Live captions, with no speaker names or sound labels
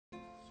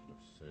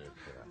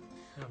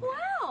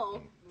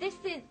Wow, this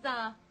is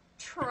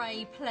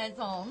très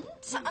plaisant.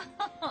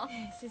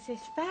 Yes, this is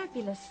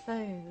fabulous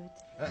food.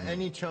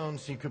 Any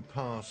chance you could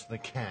pass the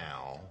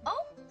cow?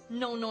 Oh,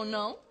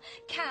 no.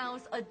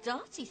 Cows are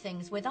dirty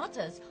things with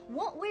udders.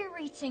 What we're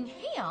eating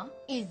here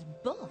is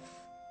buff.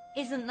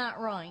 Isn't that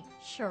right,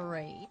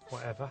 Cherie?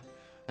 Whatever.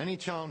 Any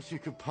chance you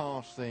could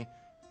pass the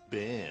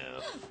beef?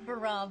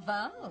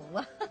 Bravo.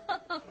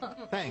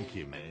 Thank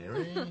you,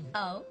 Mary.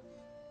 Oh,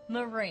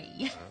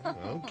 Marie.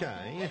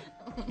 OK.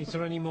 Is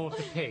there any more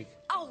to pig?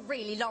 Oh,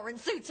 really,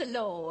 Lawrence, suit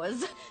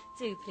laws.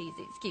 Do please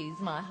excuse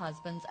my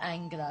husband's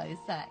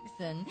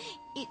Anglo-Saxon.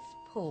 It's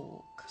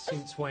pork.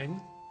 Since when?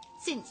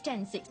 Since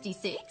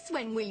 1066,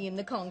 when William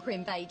the Conqueror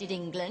invaded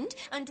England,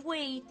 and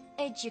we,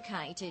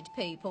 educated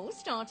people,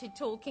 started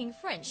talking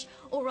French,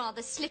 or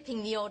rather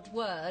slipping the odd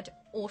word,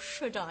 or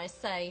should I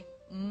say,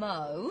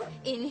 mot,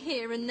 in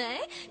here and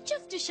there,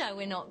 just to show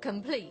we're not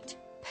complete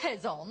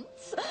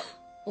peasants.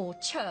 Or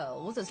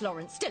churls, as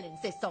Lawrence still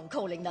insists on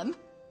calling them.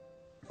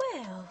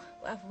 Well,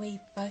 we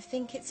both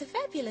think it's a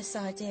fabulous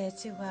idea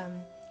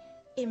to,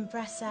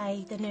 embrace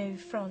the new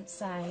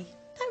Francais.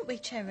 Don't we,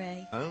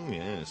 Cherry? Oh,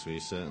 yes, we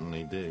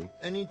certainly do.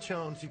 Any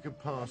chance you could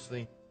pass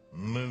the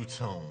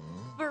mouton?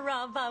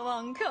 Bravo,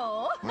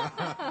 Uncle.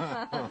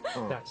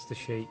 That's the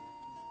sheep.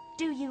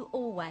 Do you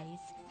always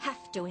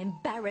have to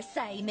embarrass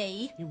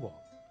me? You what?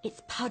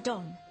 It's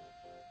pardon.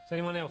 Does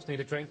anyone else need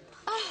a drink?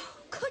 Oh,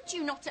 could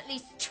you not at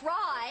least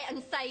try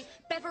and say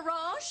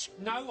beverage?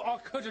 No, I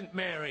couldn't,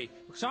 Mary,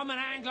 because I'm an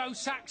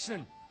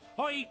Anglo-Saxon.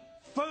 I eat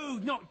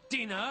food, not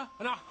dinner,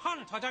 and I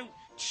hunt, I don't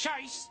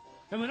chase.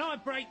 And when I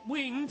break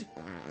wind,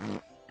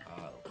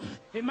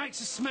 it makes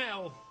a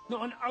smell,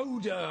 not an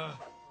odour.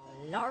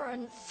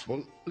 Lawrence.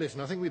 Well, listen,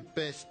 I think we'd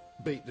best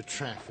beat the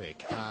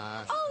traffic.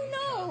 Oh,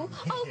 no.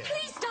 Oh,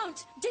 please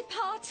don't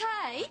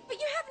departez. But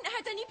you haven't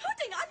had any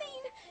pudding. I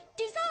mean,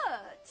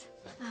 dessert.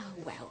 Oh,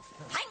 well,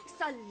 thanks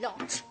a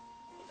lot.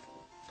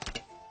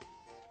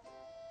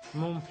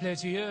 Mon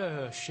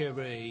plaisir,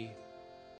 chérie.